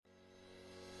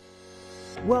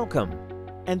Welcome,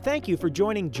 and thank you for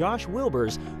joining Josh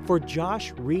Wilbers for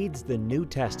Josh Reads the New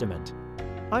Testament.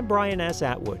 I'm Brian S.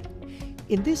 Atwood.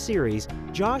 In this series,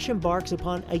 Josh embarks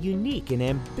upon a unique and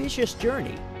ambitious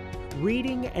journey,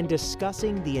 reading and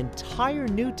discussing the entire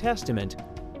New Testament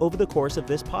over the course of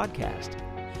this podcast.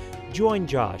 Join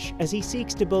Josh as he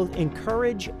seeks to both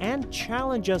encourage and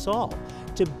challenge us all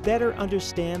to better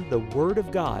understand the Word of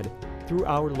God through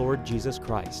our Lord Jesus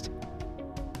Christ.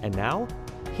 And now,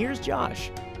 here's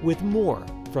Josh with more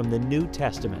from the New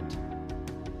Testament.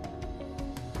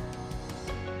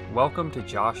 Welcome to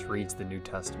Josh Reads the New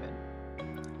Testament.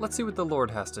 Let's see what the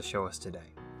Lord has to show us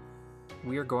today.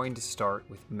 We are going to start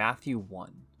with Matthew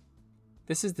 1.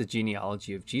 This is the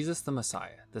genealogy of Jesus the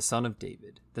Messiah, the son of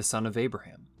David, the son of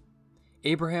Abraham.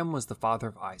 Abraham was the father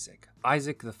of Isaac,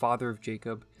 Isaac the father of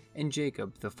Jacob, and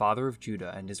Jacob the father of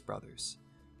Judah and his brothers.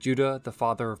 Judah the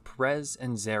father of Perez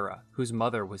and Zerah, whose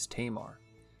mother was Tamar.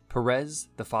 Perez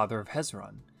the father of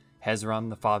Hezron, Hezron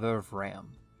the father of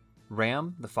Ram,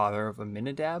 Ram the father of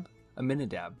Amminadab,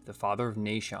 Amminadab the father of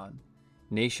Nahshon,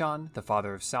 Nahshon the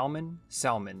father of Salmon,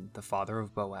 Salmon the father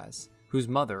of Boaz, whose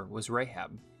mother was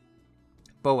Rahab,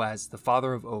 Boaz the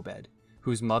father of Obed,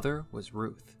 whose mother was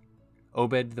Ruth,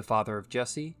 Obed the father of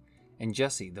Jesse, and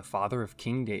Jesse the father of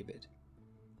King David.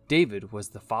 David was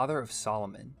the father of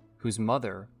Solomon, whose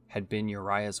mother had been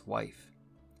Uriah's wife.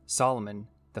 Solomon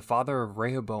the father of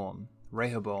Rehoboam,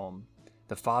 Rehoboam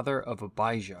the father of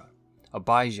Abijah,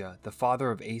 Abijah the father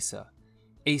of Asa,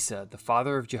 Asa the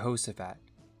father of Jehoshaphat,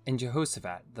 and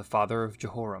Jehoshaphat the father of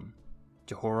Jehoram,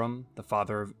 Jehoram the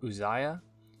father of Uzziah,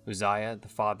 Uzziah the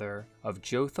father of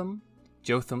Jotham,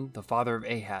 Jotham the father of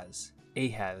Ahaz,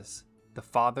 Ahaz the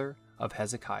father of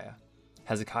Hezekiah,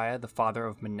 Hezekiah the father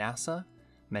of Manasseh,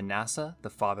 Manasseh the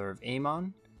father of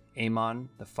Amon, Amon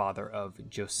the father of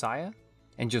Josiah,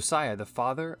 and Josiah the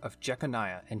father of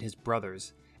Jeconiah and his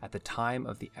brothers at the time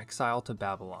of the exile to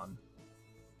Babylon.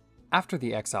 After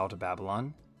the exile to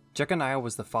Babylon, Jeconiah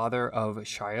was the father of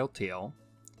Shealtiel,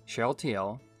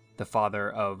 Shealtiel the father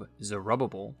of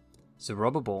Zerubbabel,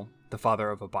 Zerubbabel the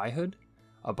father of Abihud,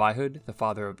 Abihud the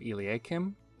father of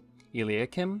Eliakim,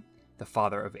 Eliakim the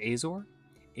father of Azor,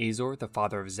 Azor the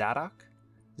father of Zadok,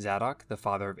 Zadok the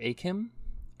father of Achim,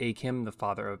 Achim the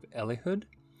father of Elihud,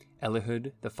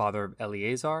 Elihud the father of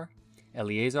Eleazar,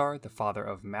 Eleazar the father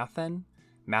of Mathan,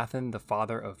 Mathan the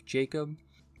father of Jacob,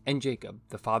 and Jacob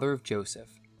the father of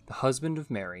Joseph, the husband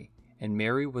of Mary, and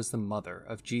Mary was the mother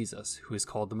of Jesus, who is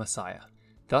called the Messiah.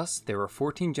 Thus there were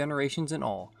 14 generations in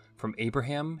all, from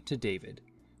Abraham to David,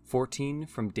 14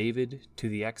 from David to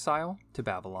the exile to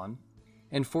Babylon,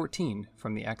 and 14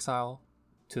 from the exile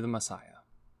to the Messiah.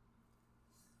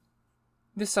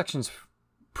 This section's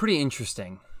pretty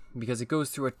interesting because it goes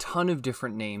through a ton of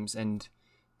different names, and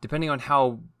depending on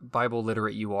how Bible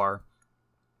literate you are,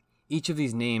 each of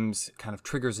these names kind of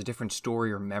triggers a different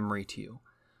story or memory to you.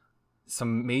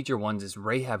 Some major ones is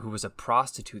Rahab, who was a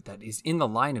prostitute that is in the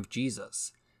line of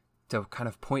Jesus, to kind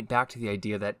of point back to the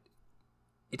idea that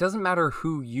it doesn't matter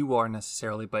who you are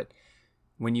necessarily, but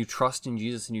when you trust in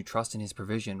Jesus and you trust in his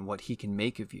provision, what he can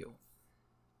make of you.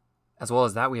 As well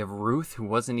as that, we have Ruth, who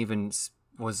was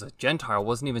a Gentile,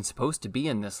 wasn't even supposed to be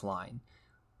in this line.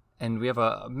 And we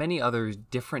have many other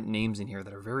different names in here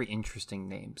that are very interesting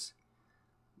names.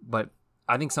 But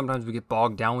I think sometimes we get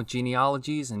bogged down with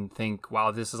genealogies and think,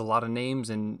 wow, this is a lot of names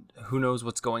and who knows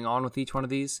what's going on with each one of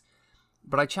these.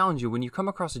 But I challenge you, when you come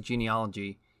across a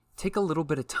genealogy, take a little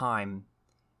bit of time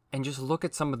and just look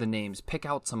at some of the names, pick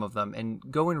out some of them, and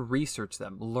go and research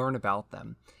them, learn about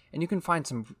them. And you can find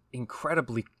some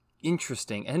incredibly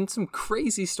interesting and some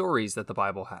crazy stories that the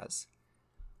Bible has.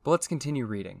 But let's continue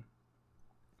reading.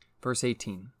 Verse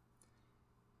 18.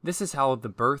 This is how the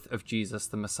birth of Jesus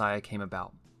the Messiah came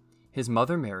about. His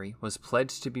mother Mary was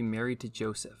pledged to be married to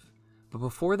Joseph, but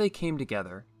before they came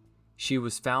together, she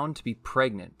was found to be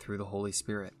pregnant through the Holy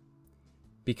Spirit.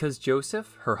 Because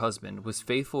Joseph, her husband, was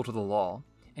faithful to the law,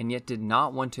 and yet did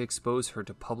not want to expose her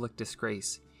to public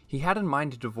disgrace, he had in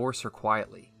mind to divorce her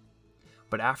quietly.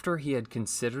 But after he had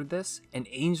considered this, an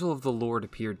angel of the Lord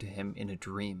appeared to him in a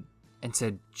dream, and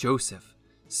said, Joseph,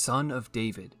 son of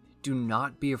David, do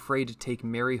not be afraid to take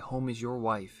Mary home as your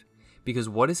wife, because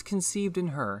what is conceived in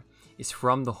her is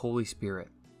from the Holy Spirit.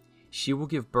 She will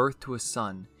give birth to a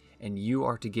son, and you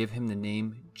are to give him the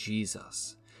name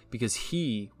Jesus, because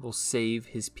he will save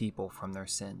his people from their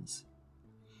sins.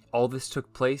 All this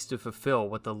took place to fulfill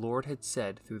what the Lord had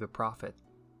said through the prophet.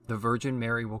 The Virgin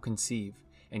Mary will conceive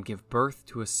and give birth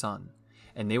to a son,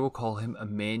 and they will call him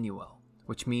Emmanuel,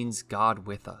 which means God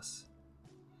with us.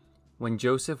 When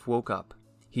Joseph woke up,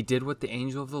 he did what the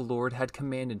angel of the Lord had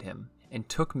commanded him, and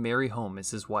took Mary home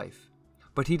as his wife.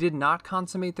 But he did not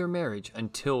consummate their marriage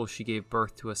until she gave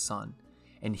birth to a son,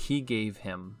 and he gave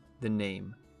him the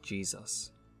name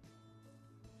Jesus.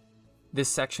 This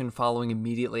section following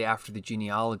immediately after the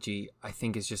genealogy, I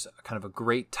think, is just kind of a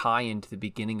great tie-in to the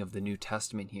beginning of the New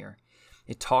Testament here.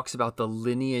 It talks about the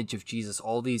lineage of Jesus,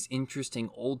 all these interesting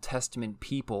Old Testament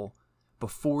people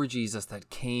before Jesus that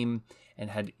came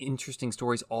and had interesting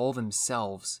stories all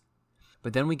themselves.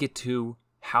 But then we get to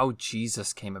how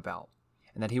Jesus came about,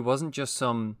 and that he wasn't just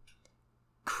some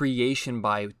creation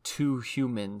by two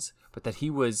humans, but that he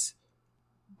was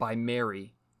by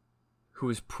Mary, who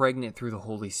was pregnant through the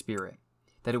Holy Spirit,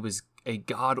 that it was a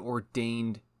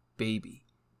God-ordained baby.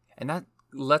 And that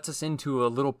lets us into a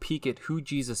little peek at who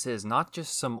Jesus is, not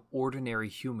just some ordinary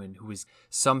human who has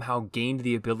somehow gained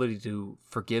the ability to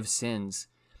forgive sins,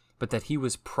 but that he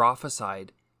was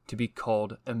prophesied to be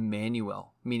called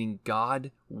Emmanuel, meaning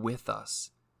God with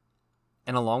us.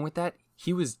 And along with that,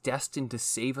 he was destined to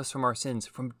save us from our sins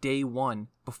from day one.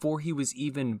 Before he was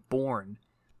even born,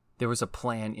 there was a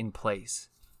plan in place.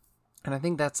 And I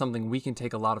think that's something we can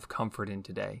take a lot of comfort in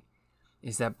today,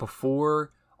 is that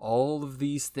before all of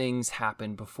these things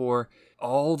happened, before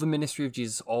all the ministry of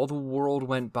Jesus, all the world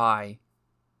went by,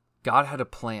 God had a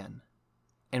plan.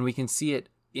 And we can see it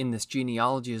in this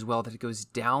genealogy as well, that it goes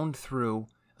down through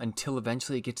until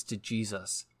eventually it gets to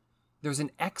Jesus. There's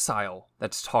an exile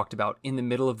that's talked about in the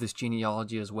middle of this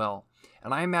genealogy as well.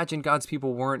 And I imagine God's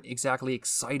people weren't exactly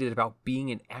excited about being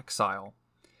in exile,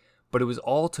 but it was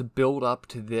all to build up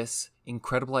to this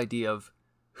incredible idea of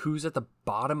who's at the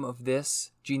bottom of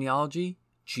this genealogy?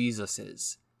 Jesus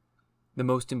is the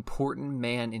most important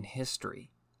man in history.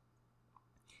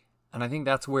 And I think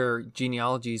that's where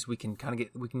genealogies, we can kind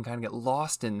of get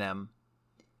lost in them.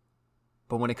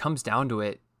 But when it comes down to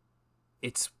it,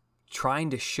 it's trying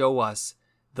to show us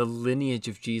the lineage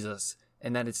of Jesus,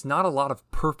 and that it's not a lot of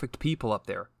perfect people up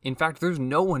there. In fact, there's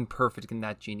no one perfect in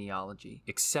that genealogy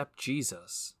except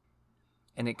Jesus.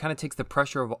 And it kind of takes the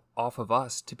pressure off of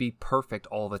us to be perfect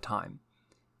all the time.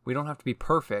 We don't have to be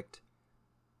perfect,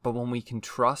 but when we can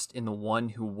trust in the one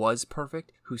who was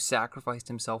perfect, who sacrificed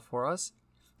himself for us,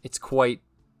 it's quite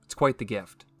the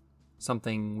gift.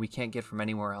 Something we can't get from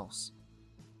anywhere else.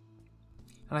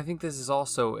 And I think this is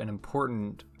also an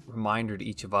important reminder to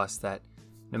each of us that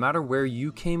no matter where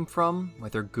you came from,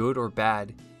 whether good or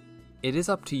bad, it is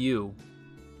up to you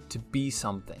to be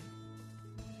something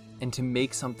and to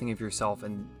make something of yourself.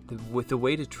 And the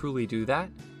way to truly do that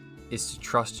is to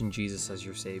trust in Jesus as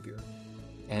your Savior.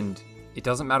 And it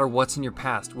doesn't matter what's in your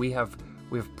past. We have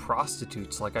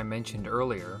prostitutes, like I mentioned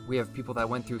earlier. We have people that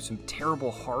went through some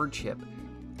terrible hardship,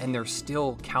 and they're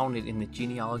still counted in the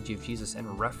genealogy of Jesus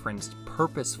and referenced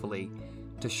purposefully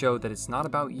to show that it's not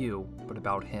about you, but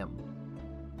about him.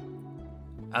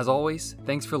 As always,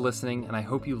 thanks for listening, and I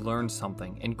hope you learned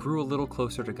something and grew a little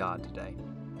closer to God today.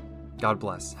 God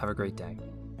bless. Have a great day.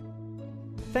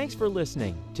 Thanks for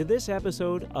listening to this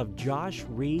episode of Josh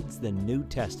Reads the New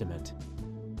Testament.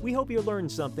 We hope you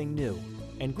learned something new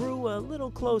and grew a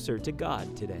little closer to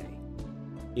God today.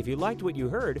 If you liked what you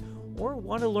heard or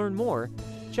want to learn more,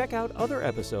 check out other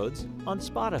episodes on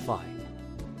Spotify.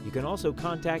 You can also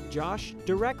contact Josh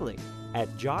directly at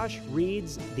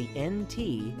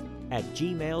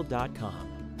joshreadsthent@gmail.com.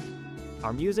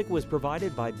 Our music was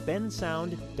provided by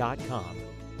bensound.com.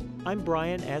 I'm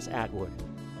Brian S. Atwood.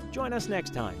 Join us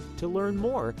next time to learn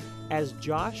more as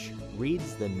Josh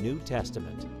reads the New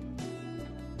Testament.